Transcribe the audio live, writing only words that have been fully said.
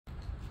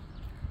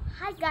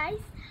Hi guys,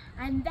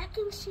 I'm back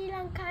in Sri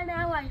Lanka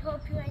now. I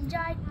hope you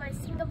enjoyed my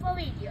Singapore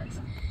videos.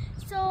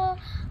 So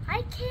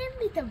I came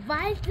with a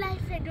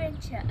wildlife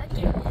adventure.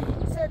 Okay,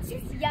 so this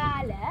is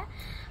Yala.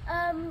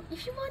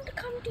 If you want to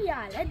come to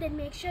Yala, then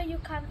make sure you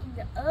come in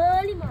the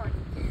early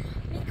morning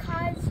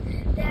because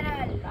there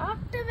are a lot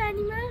of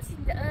animals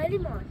in the early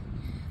morning.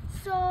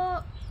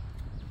 So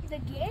the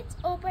gates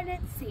open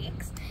at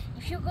 6.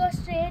 If you go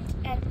straight,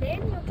 and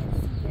then you can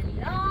see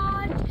a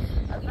lot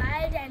of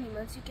wild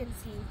animals. You can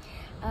see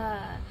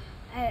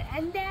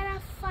and there are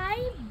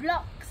 5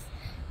 blocks.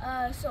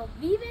 So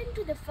we went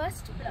to the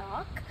first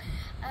block.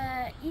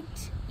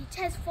 It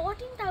has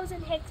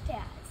 14,000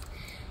 hectares.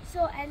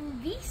 So,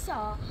 and we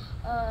saw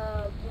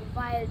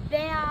wild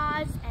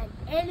bears and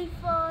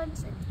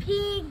elephants and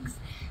pigs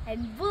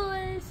and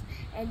bulls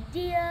and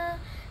deer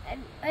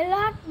and a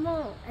lot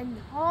more, and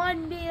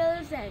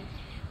hornbills and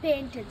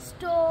painted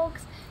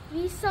storks.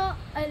 We saw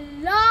a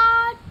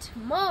lot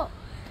more.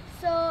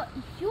 So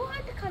if you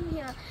want to come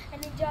here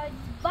and enjoy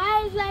this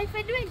wildlife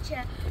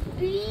adventure,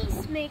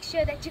 please make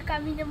sure that you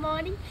come in the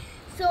morning.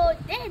 So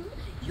then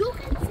you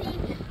can see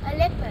a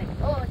leopard,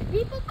 or the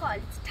people call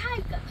it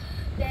tiger.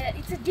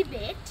 It's a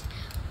debate,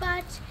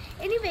 but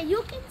anyway,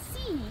 you can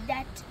see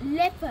that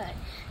leopard,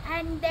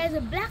 and there's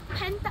a black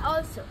panther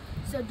also.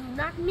 So do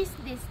not miss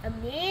this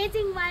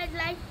amazing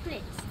wildlife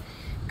place.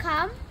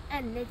 Come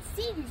and let's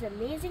see these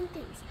amazing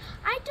things.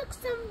 I took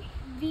some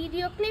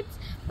video clips,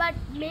 but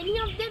many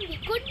of them we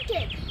couldn't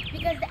take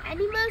because the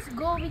animals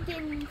go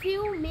within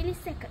few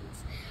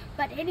milliseconds.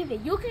 But anyway,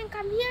 you can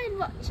come here and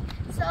watch.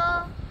 So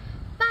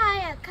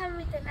bye, I'll come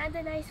with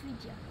another nice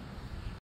video.